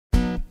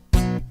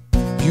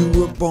You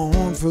were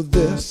born for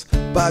this,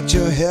 but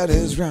your head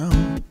is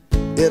round.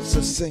 It's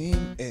the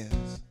same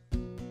as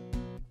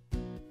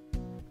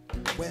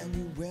when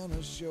you win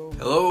a show.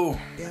 Hello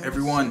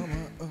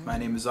everyone, my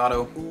name is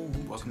Otto.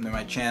 Welcome to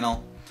my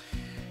channel.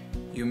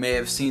 You may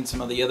have seen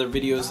some of the other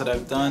videos that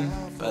I've done,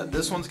 but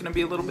this one's going to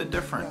be a little bit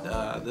different.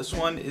 This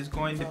one is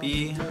going to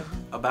be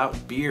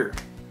about beer,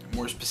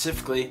 more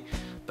specifically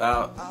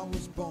about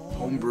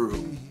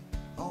homebrew.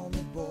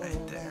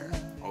 Right there.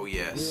 Oh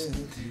yes,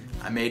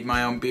 I made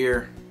my own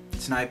beer.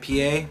 It's an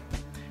IPA.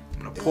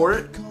 I'm going to pour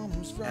it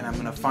and I'm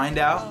going to find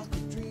out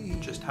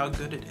just how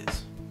good it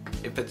is.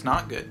 If it's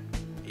not good,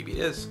 maybe it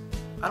is.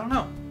 I don't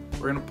know.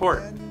 We're going to pour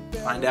it.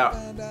 Find out.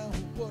 Here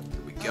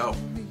we go.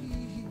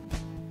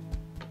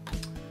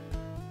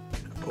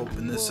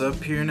 Open this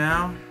up here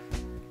now.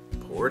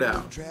 Pour it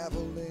out. Here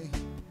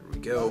we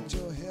go.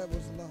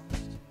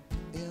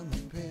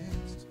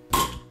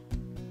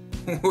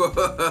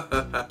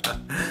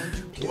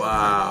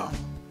 Wow.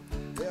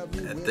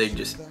 That thing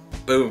just,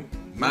 boom.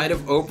 Might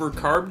have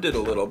over-carbed it a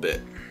little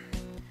bit.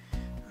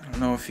 I don't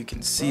know if you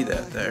can see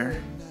that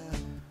there.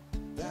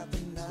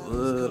 A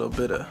little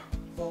bit of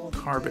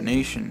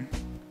carbonation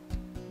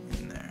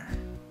in there.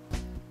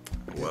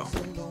 Well.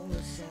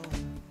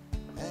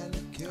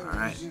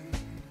 Alright.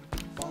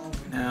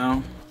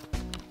 Now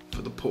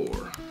for the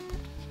pour.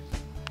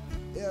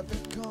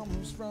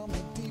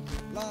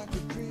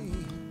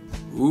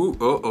 Ooh,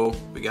 uh-oh.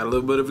 We got a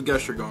little bit of a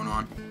gusher going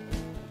on.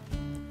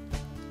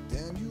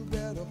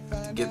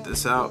 To get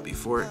this out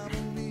before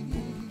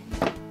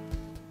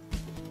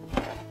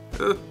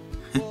it...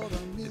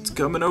 it's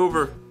coming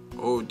over.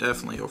 Oh,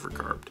 definitely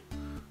overcarbed.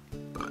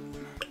 But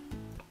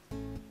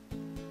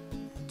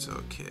it's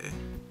okay.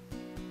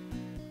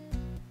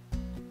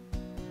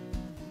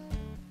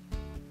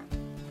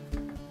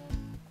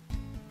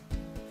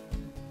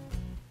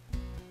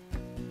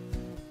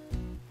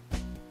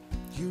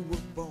 You were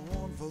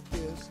born for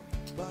this,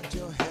 but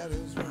your head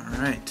is round.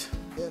 All right.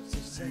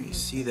 There you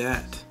see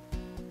that.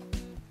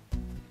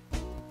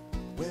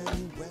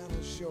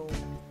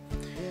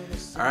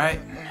 All right,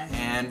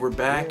 and we're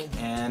back,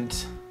 and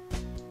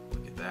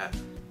look at that.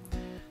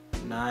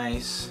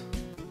 Nice,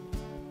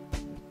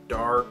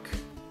 dark,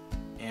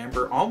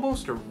 amber,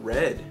 almost a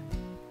red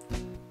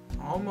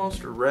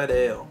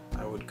ale,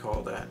 I would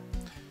call that.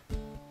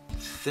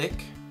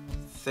 Thick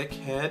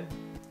head,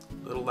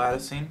 little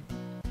latticing.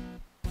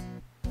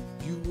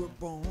 You were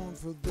born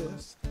for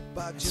this,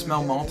 but I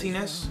smell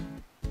maltiness.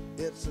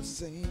 It's the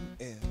same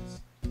as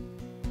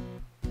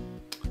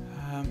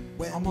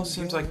almost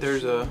seems like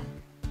there's a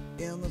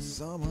in the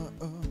summer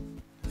of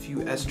few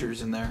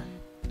esters in there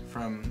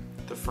from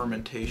the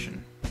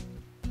fermentation.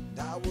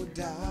 I would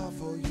die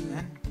for you.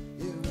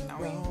 And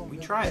now we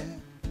try it.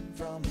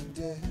 From the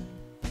dead.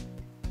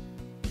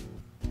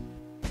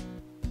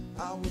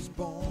 I was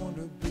born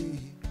to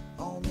be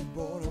on the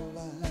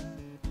borderline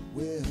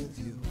with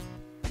you.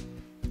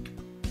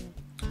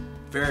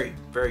 Very,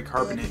 very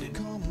carbonated.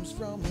 Comes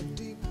from a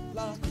deep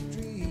like a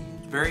dream.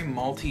 Very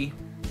malty.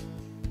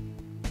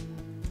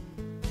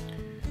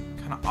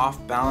 Kind of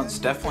off balance,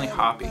 definitely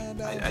hoppy.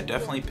 I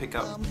definitely pick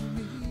up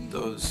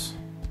those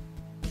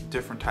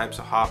different types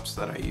of hops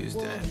that I used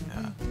in it.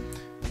 I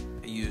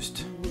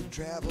used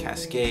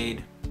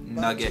Cascade,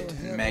 Nugget,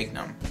 and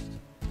Magnum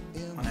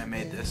when I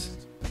made this.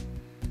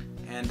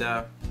 And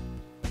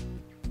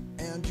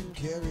you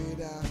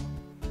carried out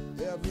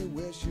every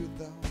wish you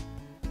thought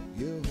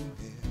you had.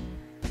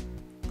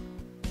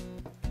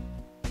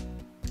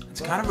 It's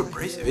kind of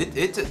abrasive.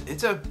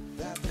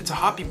 It's a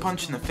hoppy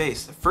punch in the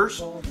face. The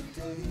first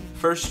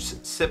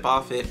sip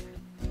off it,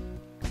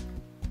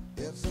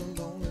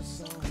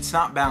 it's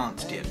not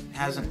balanced yet. It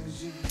hasn't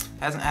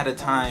had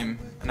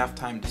enough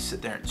time to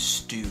sit there and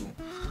stew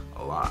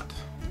a lot.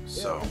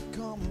 So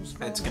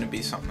it's gonna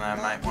be something that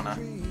I might want to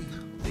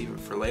leave it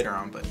for later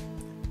on. But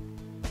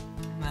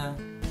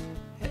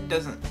it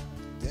doesn't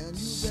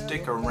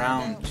stick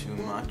around too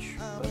much.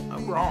 But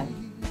I'm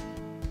wrong.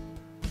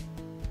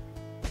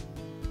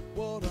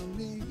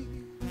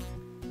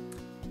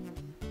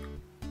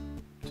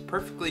 It's a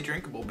perfectly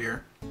drinkable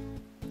beer.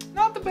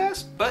 Not the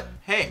best, but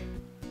hey,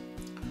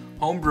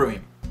 home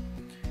brewing.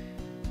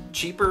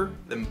 Cheaper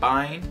than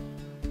buying.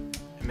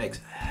 It makes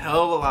a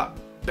hell of a lot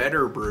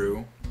better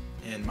brew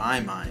in my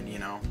mind, you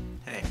know.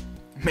 Hey,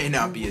 it may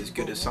not be as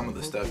good as some of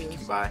the stuff you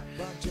can buy,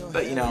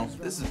 but you know,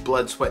 this is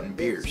blood, sweat, and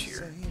beers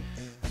here.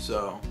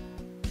 So,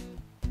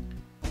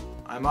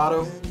 I'm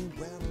Otto.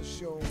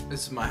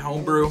 This is my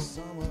home brew.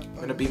 I'm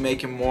gonna be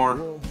making more,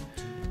 and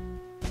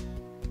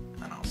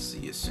I'll see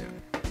you soon.